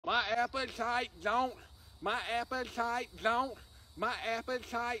My appetite don't. My appetite don't. My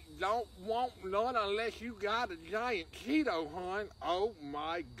appetite don't want none unless you got a giant Cheeto, hon. Oh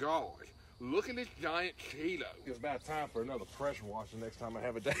my gosh. Look at this giant Cheeto. It's about time for another pressure wash the next time I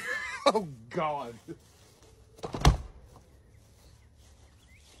have a day. Oh God.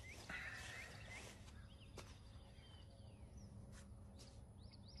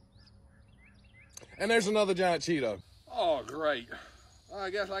 And there's another giant Cheeto. Oh, great. I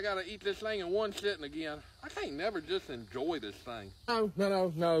guess I gotta eat this thing in one sitting again. I can't never just enjoy this thing. No.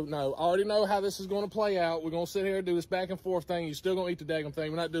 I already know how this is going to play out. We're going to sit here and do this back and forth thing. You're still going to eat the daggum thing.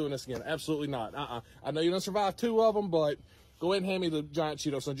 We're not doing this again. Absolutely not. I know you're going to survive 2 of them, but go ahead and hand me the giant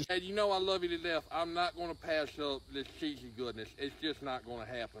Cheeto. So Hey, you know I love you to death. I'm not going to pass up this cheesy goodness. It's just not going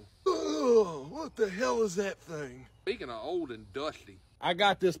to happen. Oh, what the hell is that thing? Speaking of old and dusty. I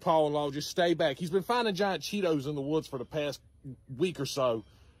got this, Paul-in-law. Just stay back. He's been finding giant Cheetos in the woods for the past week or so,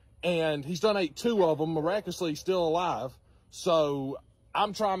 and he's done ate 2 of them. Miraculously, he's still alive. So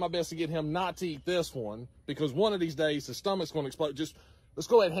I'm trying my best to get him not to eat this one, because one of these days his stomach's going to explode. Just let's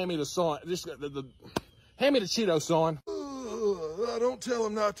go ahead and hand me the son. Just hand me the Cheeto, son. Don't tell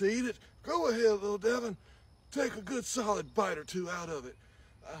him not to eat it. Go ahead, little Devin. Take a good solid bite or 2 out of it.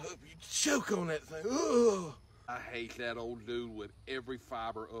 I hope you choke on that thing. Ugh. I hate that old dude with every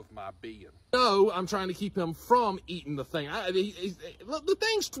fiber of my being. No, I'm trying to keep him from eating the thing. Look, the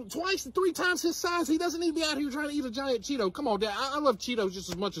thing's twice to 3 times his size. He doesn't need to be out here trying to eat a giant Cheeto. Come on, Dad. I love Cheetos just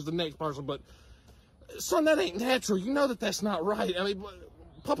as much as the next person, but son, that ain't natural. You know that that's not right. I mean,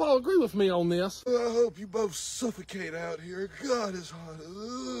 Papa will agree with me on this. I hope you both suffocate out here. God, it's hot.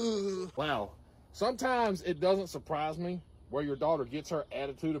 Ugh. Wow. Sometimes it doesn't surprise me where your daughter gets her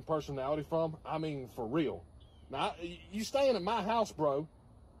attitude and personality from. I mean, for real. Now, you staying at my house, bro,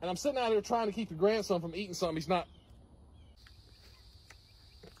 and I'm sitting out here trying to keep your grandson from eating something he's not.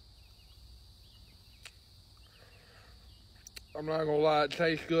 I'm not gonna lie, it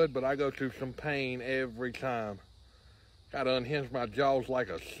tastes good, but I go through some pain every time. Gotta unhinge my jaws like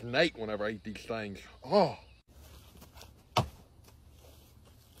a snake whenever I eat these things. Oh.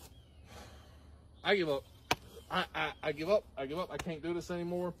 I give up. I give up. I give up. I can't do this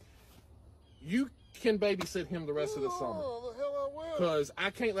anymore. You can babysit him the rest of the summer. Oh, the hell I will. Because I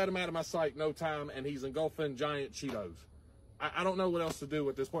can't let him out of my sight no time, and he's engulfing giant Cheetos. I don't know what else to do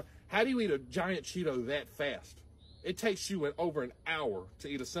at this point. How do you eat a giant Cheeto that fast? It takes you over an hour to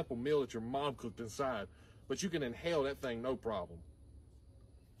eat a simple meal that your mom cooked inside, but you can inhale that thing no problem.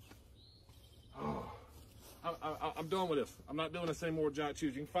 Oh, I'm done with this. I'm not doing this anymore with giant Cheetos.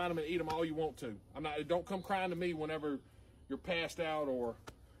 You can find them and eat them all you want to. Don't come crying to me whenever you're passed out or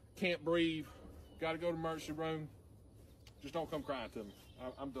can't breathe, got to go to the emergency room. Just don't come crying to me.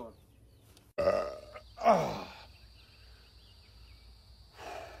 I'm done.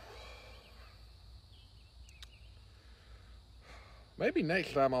 Maybe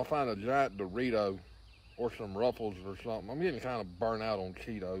next time I'll find a giant Dorito or some Ruffles or something. I'm getting kind of burnt out on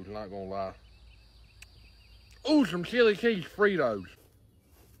Cheetos, not gonna lie. Ooh, some chili cheese Fritos.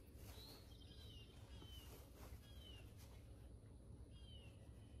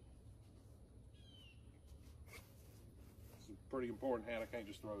 It's a pretty important hat. I can't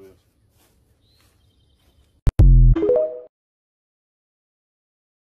just throw this.